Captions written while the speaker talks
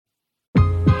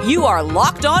You are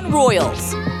Locked On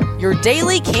Royals, your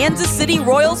daily Kansas City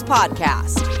Royals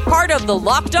podcast. Part of the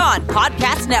Locked On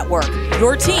Podcast Network,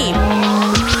 your team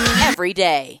every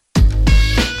day.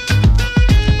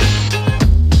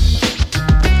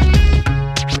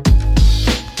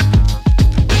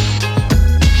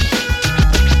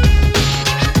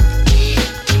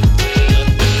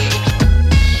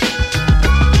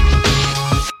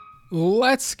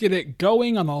 Let's get it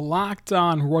going on the Locked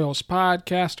On Royals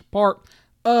podcast, part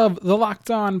of the Locked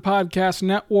On Podcast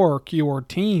Network, your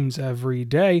teams every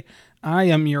day. I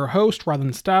am your host,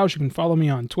 Rylan Stiles. You can follow me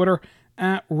on Twitter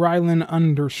at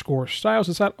Rylan_Stiles.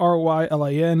 It's at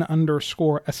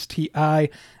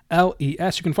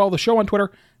RYLAN_STILES. You can follow the show on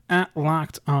Twitter at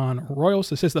Locked On Royals.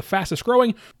 This is the fastest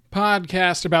growing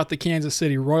podcast about the Kansas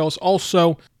City Royals.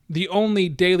 Also, the only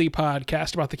daily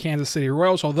podcast about the Kansas City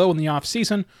Royals, although in the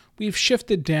offseason, we've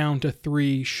shifted down to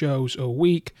 3 shows a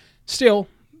week. Still,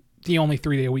 the only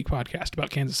 3-day-a-week podcast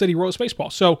about Kansas City Royals baseball.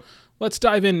 So let's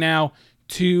dive in now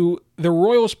to the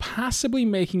Royals possibly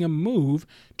making a move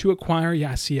to acquire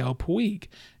Yasiel Puig.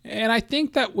 And I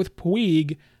think that with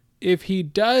Puig, if he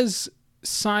does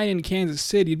sign in Kansas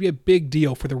City, it'd be a big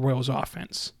deal for the Royals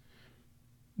offense.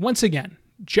 Once again,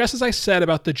 just as I said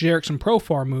about the Jerickson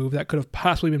Profar move that could have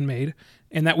possibly been made,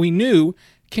 and that we knew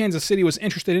Kansas City was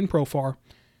interested in Profar,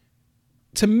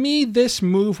 to me, this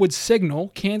move would signal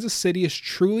Kansas City is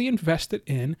truly invested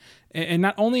in, and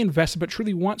not only invested, but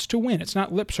truly wants to win. It's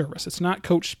not lip service. It's not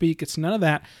coach speak. It's none of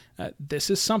that. This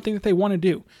is something that they want to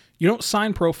do. You don't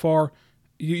sign Profar.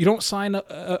 You don't sign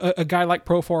a guy like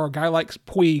Profar or a guy like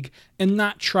Puig and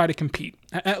not try to compete,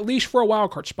 at least for a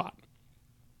wildcard spot.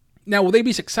 Now, will they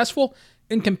be successful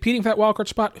in competing for that wildcard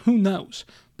spot? Who knows?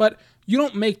 But you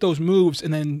don't make those moves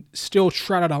and then still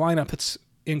trot out a lineup that's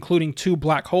including 2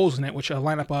 black holes in it, which a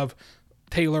lineup of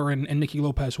Taylor and Nicky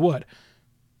Lopez would.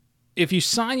 If you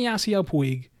sign Yasiel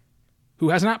Puig, who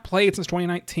has not played since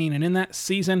 2019, and in that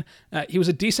season, he was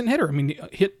a decent hitter. I mean, he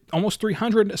hit almost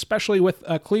 300, especially with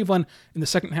Cleveland in the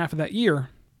second half of that year.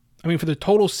 I mean, for the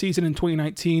total season in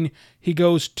 2019, he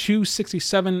goes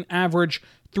 267 average,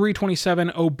 327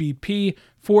 OBP,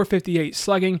 458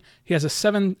 slugging. He has a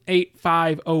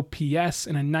 785 OPS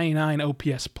and a 99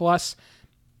 OPS plus.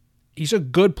 He's a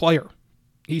good player.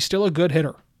 He's still a good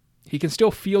hitter. He can still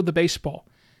field the baseball.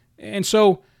 And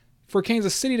so for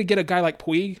Kansas City to get a guy like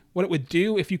Puig, what it would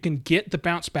do if you can get the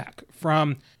bounce back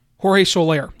from Jorge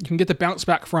Soler, you can get the bounce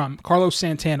back from Carlos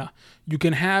Santana, you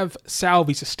can have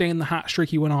Salvi sustain the hot streak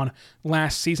he went on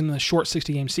last season in the short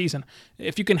 60-game season.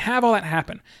 If you can have all that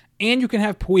happen, and you can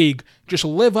have Puig just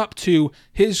live up to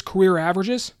his career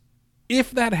averages,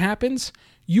 if that happens,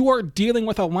 you are dealing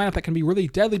with a lineup that can be really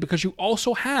deadly because you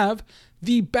also have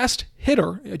the best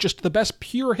hitter, just the best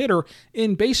pure hitter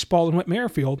in baseball in Whit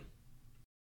Merrifield.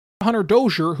 Hunter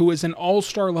Dozier, who is an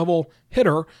all-star level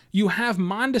hitter. You have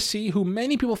Mondesi, who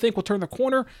many people think will turn the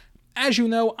corner. As you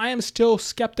know, I am still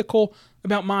skeptical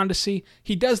about Mondesi.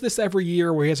 He does this every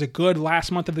year where he has a good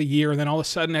last month of the year, and then all of a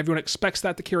sudden everyone expects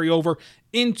that to carry over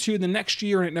into the next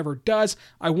year, and it never does.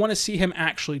 I want to see him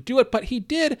actually do it, but he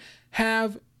did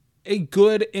have a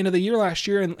good end of the year last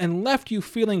year and left you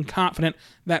feeling confident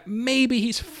that maybe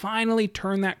he's finally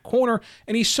turned that corner,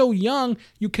 and he's so young,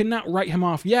 you cannot write him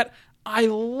off yet. I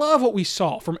love what we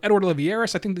saw from Edward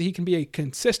Olivares. I think that he can be a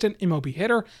consistent MLB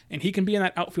hitter, and he can be in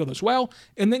that outfield as well.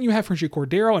 And then you have Franchy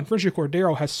Cordero, and Franchy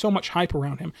Cordero has so much hype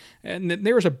around him. And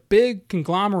there is a big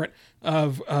conglomerate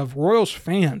of Royals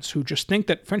fans who just think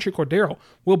that Franchy Cordero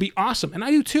will be awesome. And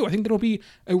I do too. I think that he'll be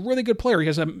a really good player. He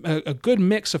has a good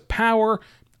mix of power.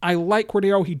 I like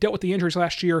Cordero. He dealt with the injuries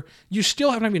last year. You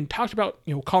still haven't even talked about,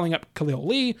 calling up Khalil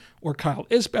Lee or Kyle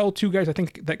Isbell, 2 guys I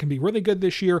think that can be really good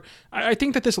this year. I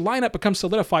think that this lineup becomes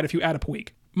solidified if you add a Puig.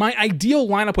 My ideal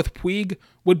lineup with Puig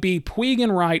would be Puig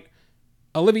in right,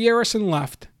 Olivares in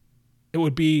left. It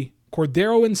would be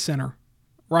Cordero in center,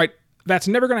 right? That's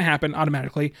never going to happen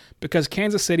automatically because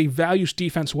Kansas City values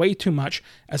defense way too much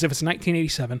as if it's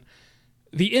 1987.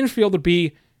 The infield would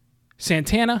be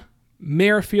Santana,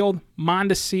 Merrifield,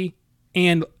 Mondesi,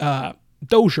 and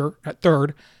Dozier at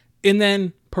third, and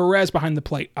then Perez behind the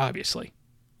plate, obviously,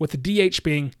 with the DH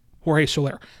being Jorge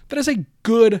Soler. That is a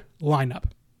good lineup.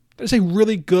 That is a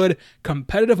really good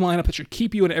competitive lineup that should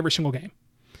keep you in every single game.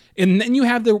 And then you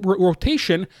have the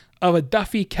rotation of a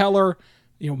Duffy, Keller,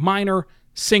 Minor,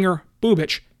 Singer,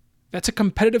 Bubic. That's a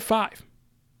competitive 5.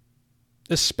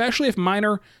 Especially if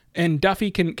Minor and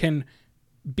Duffy can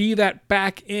be that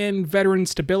back-end veteran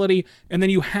stability, and then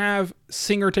you have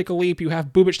Singer take a leap, you have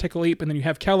Bubic take a leap, and then you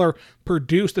have Keller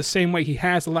produce the same way he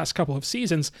has the last couple of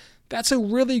seasons. That's a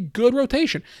really good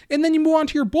rotation. And then you move on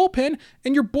to your bullpen,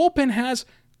 and your bullpen has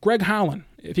Greg Holland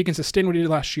if he can sustain what he did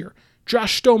last year.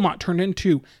 Josh Stomont turned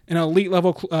into an elite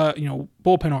level,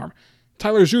 bullpen arm.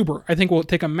 Tyler Zuber, I think, will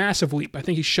take a massive leap. I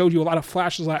think he showed you a lot of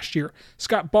flashes last year.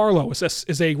 Scott Barlow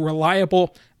is a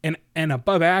reliable and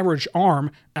above average arm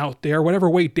out there, whatever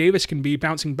Wade Davis can be,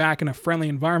 bouncing back in a friendly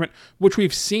environment, which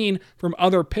we've seen from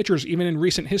other pitchers, even in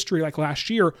recent history, like last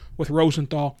year with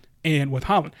Rosenthal and with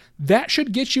Holland. That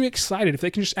should get you excited if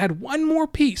they can just add one more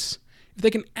piece. If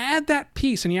they can add that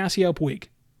piece in Yasiel Puig.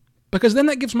 Because then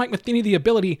that gives Mike Matheny the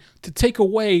ability to take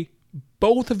away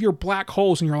both of your black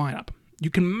holes in your lineup. You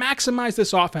can maximize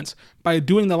this offense by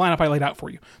doing the lineup I laid out for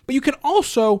you. But you can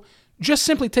also just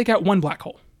simply take out one black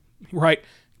hole, right?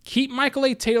 Keep Michael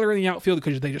A. Taylor in the outfield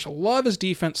because they just love his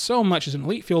defense so much as an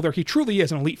elite fielder. He truly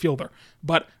is an elite fielder.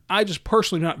 But I just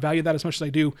personally do not value that as much as I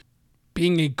do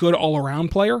being a good all-around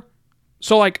player.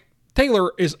 So,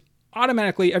 Taylor is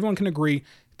automatically, everyone can agree,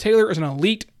 Taylor is an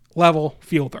elite level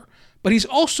fielder. But he's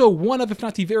also one of, if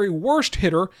not the very worst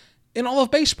hitter in all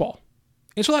of baseball.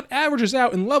 And so that averages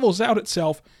out and levels out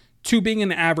itself to being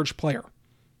an average player.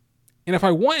 And if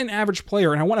I want an average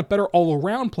player and I want a better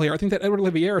all-around player, I think that Edward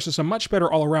Olivares is a much better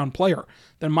all-around player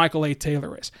than Michael A.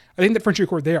 Taylor is. I think that Franchy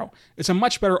Cordero is a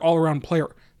much better all-around player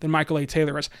than Michael A.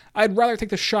 Taylor is. I'd rather take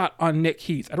the shot on Nick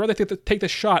Heath. I'd rather take the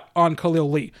shot on Khalil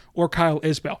Lee or Kyle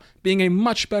Isbell, being a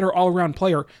much better all-around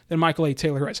player than Michael A.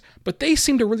 Taylor is. But they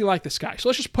seem to really like this guy. So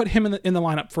let's just put him in the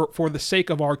lineup for the sake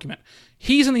of argument.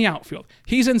 He's in the outfield.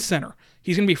 He's in center.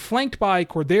 He's going to be flanked by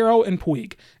Cordero and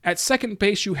Puig. At second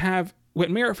base, you have Whit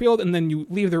Merrifield, and then you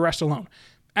leave the rest alone.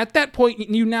 At that point,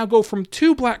 you now go from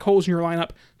 2 black holes in your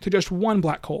lineup to just 1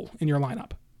 black hole in your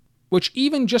lineup, which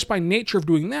even just by nature of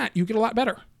doing that, you get a lot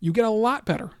better. You get a lot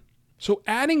better. So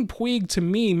adding Puig to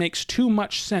me makes too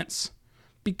much sense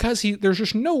because there's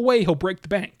just no way he'll break the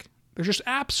bank. There's just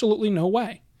absolutely no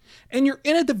way. And you're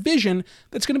in a division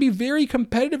that's going to be very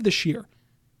competitive this year.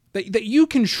 That you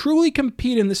can truly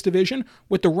compete in this division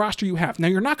with the roster you have. Now,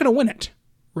 you're not going to win it,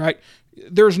 right?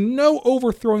 There's no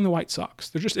overthrowing the White Sox.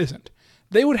 There just isn't.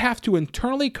 They would have to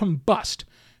internally combust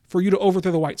for you to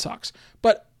overthrow the White Sox.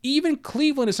 But even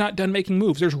Cleveland is not done making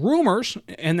moves. There's rumors,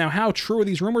 and now how true are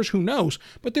these rumors, who knows?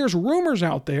 But there's rumors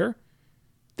out there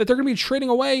that they're going to be trading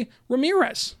away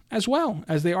Ramirez as well,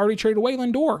 as they already traded away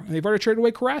Lindor, and they've already traded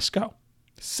away Carrasco.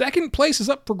 Second place is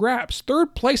up for grabs.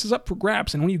 Third place is up for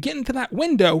grabs. And when you get into that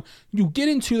window, you get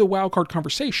into the wild card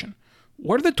conversation.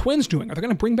 What are the Twins doing? Are they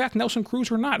going to bring back Nelson Cruz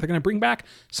or not? Are they going to bring back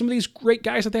some of these great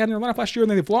guys that they had in their lineup last year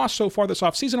and they've lost so far this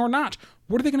offseason or not?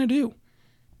 What are they going to do?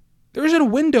 There's a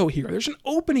window here. There's an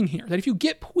opening here that if you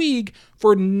get Puig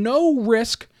for no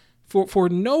risk, for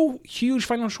no huge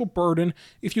financial burden,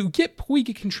 if you get Puig,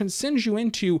 it can transcend you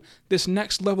into this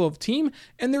next level of team,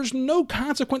 and there's no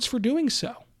consequence for doing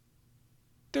so.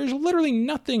 There's literally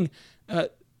nothing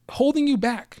holding you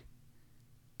back.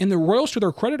 And the Royals, to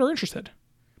their credit, are interested.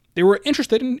 They were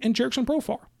interested in Jerickson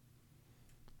Profar.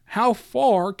 How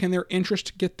far can their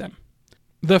interest get them?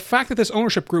 The fact that this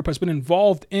ownership group has been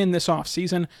involved in this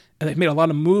offseason, and they've made a lot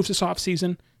of moves this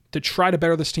offseason to try to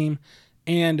better this team,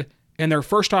 and in their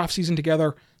first offseason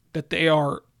together, that they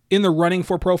are in the running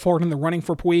for Profar and in the running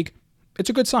for Puig, it's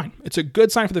a good sign. It's a good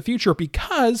sign for the future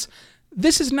because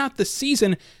this is not the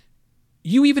season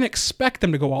you even expect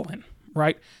them to go all in,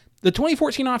 right? The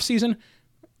 2014 offseason,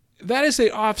 that is an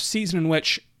offseason in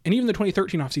which, and even the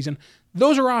 2013 offseason,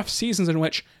 those are off seasons in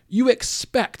which you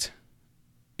expect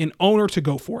an owner to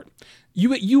go for it.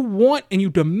 You want and you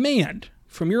demand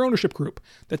from your ownership group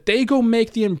that they go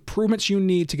make the improvements you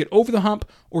need to get over the hump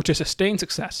or to sustain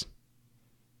success.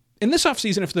 In this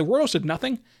offseason, if the Royals did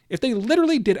nothing, if they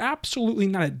literally did absolutely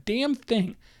not a damn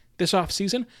thing this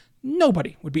offseason,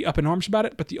 nobody would be up in arms about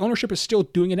it, but the ownership is still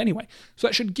doing it anyway. So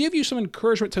that should give you some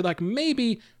encouragement to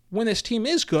maybe when this team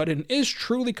is good and is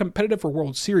truly competitive for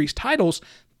World Series titles,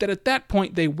 that at that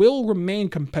point they will remain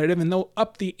competitive and they'll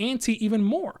up the ante even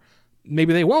more.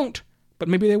 Maybe they won't, but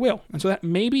maybe they will. And so that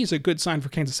maybe is a good sign for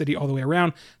Kansas City all the way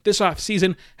around. This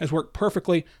offseason has worked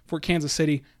perfectly for Kansas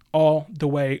City all the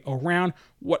way around.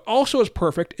 What also is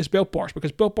perfect is Built Bars,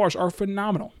 because Built Bars are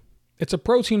phenomenal. It's a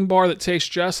protein bar that tastes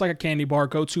just like a candy bar.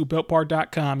 Go to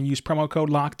BuiltBar.com, use promo code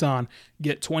LOCKEDON,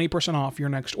 get 20% off your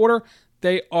next order.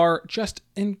 They are just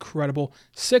incredible.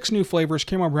 6 new flavors: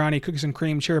 caramel brownie, cookies and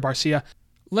cream, cherry barcia,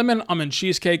 lemon almond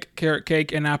cheesecake, carrot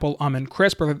cake, and apple almond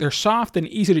crisp. They're soft and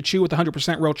easy to chew with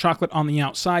 100% real chocolate on the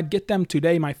outside. Get them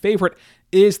today. My favorite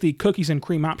is the cookies and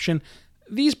cream option.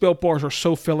 These Built Bars are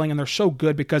so filling and they're so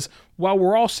good because while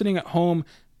we're all sitting at home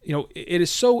It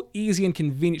is so easy and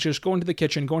convenient to just go into the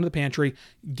kitchen, go into the pantry,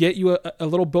 get you a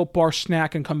little Built Bar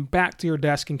snack, and come back to your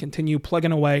desk and continue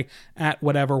plugging away at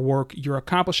whatever work you're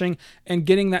accomplishing and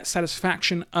getting that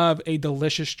satisfaction of a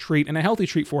delicious treat and a healthy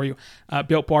treat for you.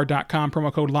 BuiltBar.com,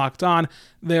 promo code Locked On.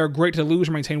 They are great to lose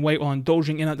or maintain weight while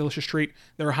indulging in that delicious treat.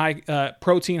 They're high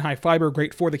protein, high fiber,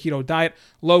 great for the keto diet,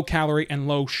 low calorie, and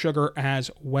low sugar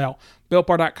as well.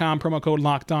 BuiltBar.com, promo code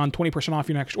Locked On, 20% off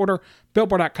your next order.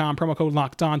 BuiltBar.com, promo code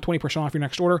Locked On, 20% off your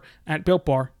next order at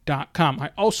BuiltBar.com.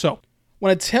 I also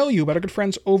want to tell you about our good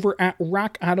friends over at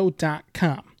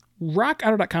RockAuto.com.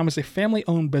 RockAuto.com is a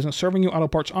family-owned business serving you auto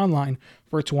parts online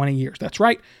for 20 years. That's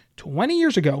right, 20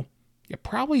 years ago, you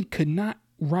probably could not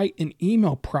write an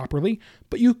email properly,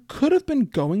 but you could have been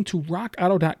going to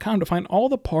RockAuto.com to find all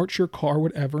the parts your car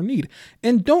would ever need.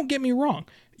 And don't get me wrong,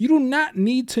 you do not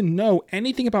need to know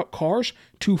anything about cars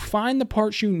to find the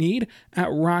parts you need at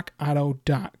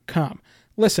RockAuto.com.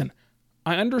 Listen,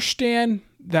 I understand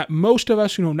that most of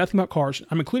us who know nothing about cars,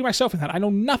 I'm including myself in that, I know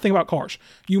nothing about cars.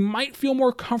 You might feel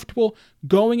more comfortable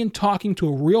going and talking to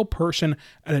a real person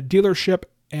at a dealership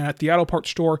and at the auto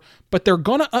parts store, but they're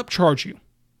going to upcharge you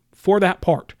for that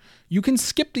part. You can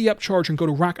skip the upcharge and go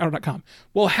to RockAuto.com.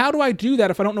 Well, how do I do that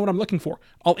if I don't know what I'm looking for?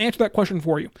 I'll answer that question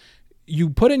for you.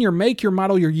 You put in your make, your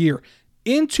model, your year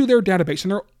into their database,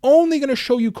 and they're only going to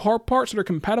show you car parts that are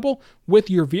compatible with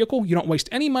your vehicle. You don't waste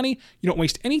any money. You don't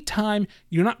waste any time.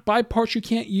 You do not buy parts you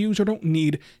can't use or don't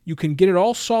need. You can get it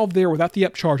all solved there without the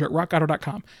upcharge at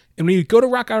RockAuto.com. And when you go to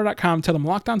RockAuto.com, tell them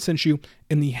Locked On sent you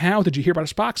in the How Did You Hear About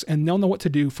Us box, and they'll know what to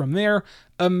do from there.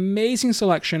 Amazing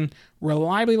selection,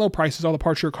 reliably low prices, all the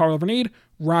parts your car will ever need.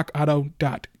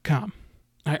 RockAuto.com.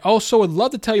 I also would love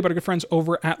to tell you about our good friends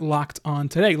over at Locked On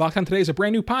Today. Locked On Today is a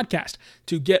brand new podcast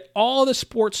to get all the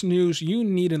sports news you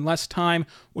need in less time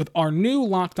with our new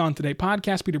Locked On Today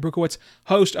podcast. Peter Brukowitz,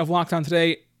 host of Locked On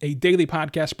Today, a daily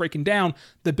podcast breaking down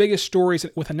the biggest stories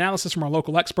with analysis from our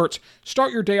local experts.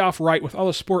 Start your day off right with all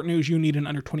the sport news you need in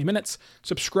under 20 minutes.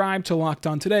 Subscribe to Locked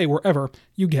On Today wherever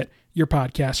you get your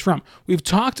podcasts from. We've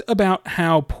talked about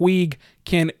how Puig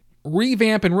can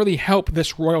revamp and really help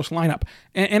this Royals lineup.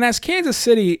 And as Kansas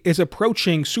City is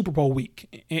approaching Super Bowl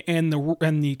week, and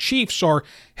the Chiefs are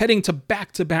heading to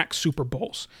back-to-back Super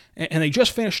Bowls, and they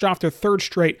just finished off their third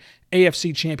straight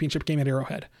AFC Championship game at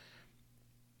Arrowhead,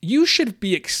 you should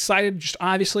be excited, just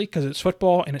obviously, because it's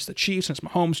football, and it's the Chiefs, and it's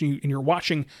Mahomes, and you're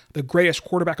watching the greatest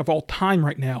quarterback of all time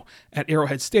right now at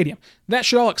Arrowhead Stadium. That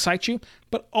should all excite you,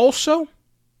 but also,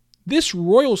 this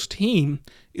Royals team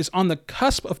is on the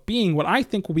cusp of being what I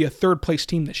think will be a third-place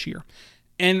team this year.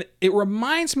 And it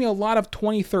reminds me a lot of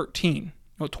 2013.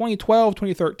 2012,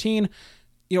 2013,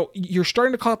 you're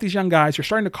starting to call up these young guys. You're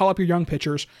starting to call up your young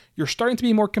pitchers. You're starting to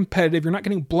be more competitive. You're not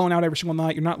getting blown out every single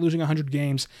night. You're not losing 100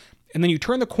 games. And then you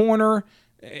turn the corner,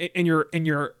 and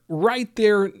you're right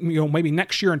there, maybe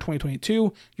next year in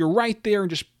 2022, you're right there and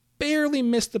just barely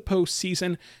missed the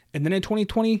postseason. And then in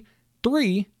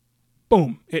 2023,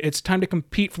 boom, it's time to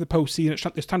compete for the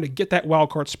postseason. It's time to get that wild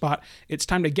card spot. It's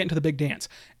time to get into the big dance.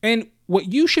 And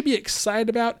what you should be excited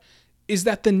about is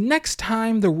that the next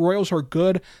time the Royals are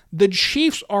good, the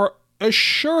Chiefs are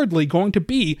assuredly going to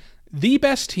be the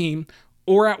best team,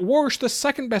 or at worst, the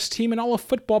second best team in all of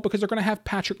football, because they're going to have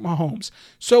Patrick Mahomes.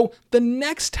 So the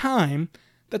next time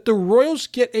that the Royals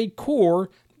get a core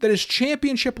that is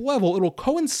championship level, it'll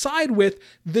coincide with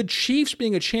the Chiefs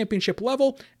being a championship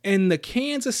level, and the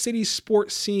Kansas City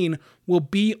sports scene will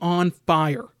be on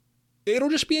fire. It'll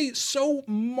just be so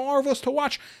marvelous to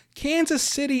watch. Kansas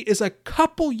City is a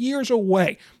couple years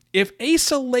away. If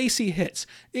Asa Lacy hits,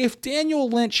 if Daniel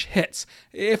Lynch hits,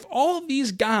 if all of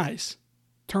these guys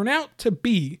turn out to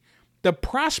be the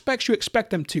prospects you expect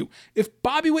them to, if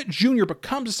Bobby Witt Jr.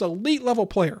 becomes this elite level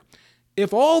player,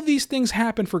 if all these things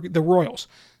happen for the Royals,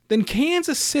 then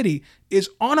Kansas City is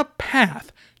on a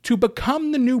path to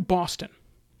become the new Boston.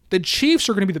 The Chiefs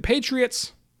are going to be the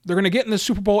Patriots. They're going to get in the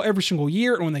Super Bowl every single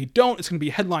year, and when they don't, it's going to be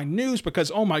headline news because,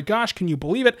 oh my gosh, can you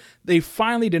believe it? They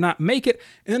finally did not make it.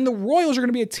 And then the Royals are going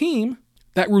to be a team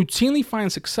that routinely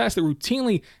finds success, that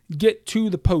routinely get to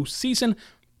the postseason.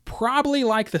 Probably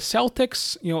like the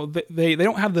Celtics, they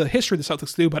don't have the history the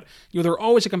Celtics do, but they're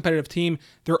always a competitive team.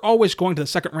 They're always going to the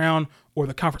second round or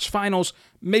the conference finals,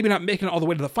 maybe not making it all the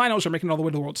way to the finals or making it all the way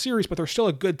to the World Series, but they're still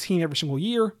a good team every single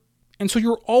year. And so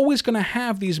you're always going to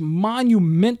have these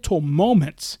monumental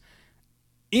moments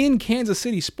in Kansas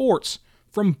City sports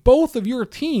from both of your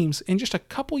teams in just a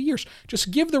couple years.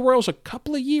 Just give the Royals a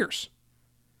couple of years.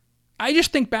 I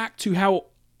just think back to how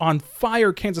on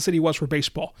fire Kansas City was for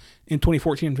baseball in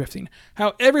 2014 and 15.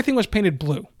 How everything was painted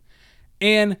blue.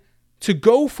 And to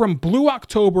go from Blue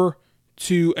October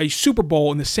to a Super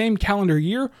Bowl in the same calendar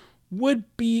year would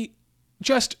be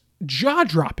just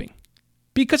jaw-dropping.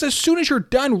 Because as soon as you're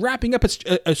done wrapping up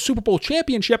a Super Bowl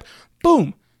championship,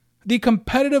 boom, the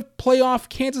competitive playoff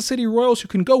Kansas City Royals who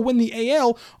can go win the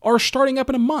AL are starting up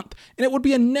in a month. And it would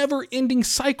be a never-ending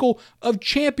cycle of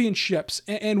championships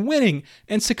and winning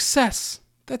and success.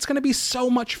 That's going to be so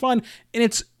much fun, and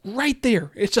it's right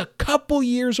there. It's a couple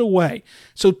years away.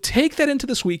 So take that into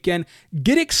this weekend.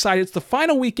 Get excited. It's the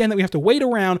final weekend that we have to wait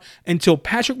around until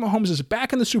Patrick Mahomes is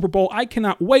back in the Super Bowl. I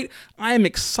cannot wait. I am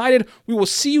excited. We will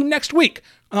see you next week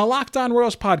on the Locked On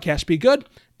Royals podcast. Be good,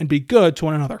 and be good to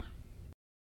one another.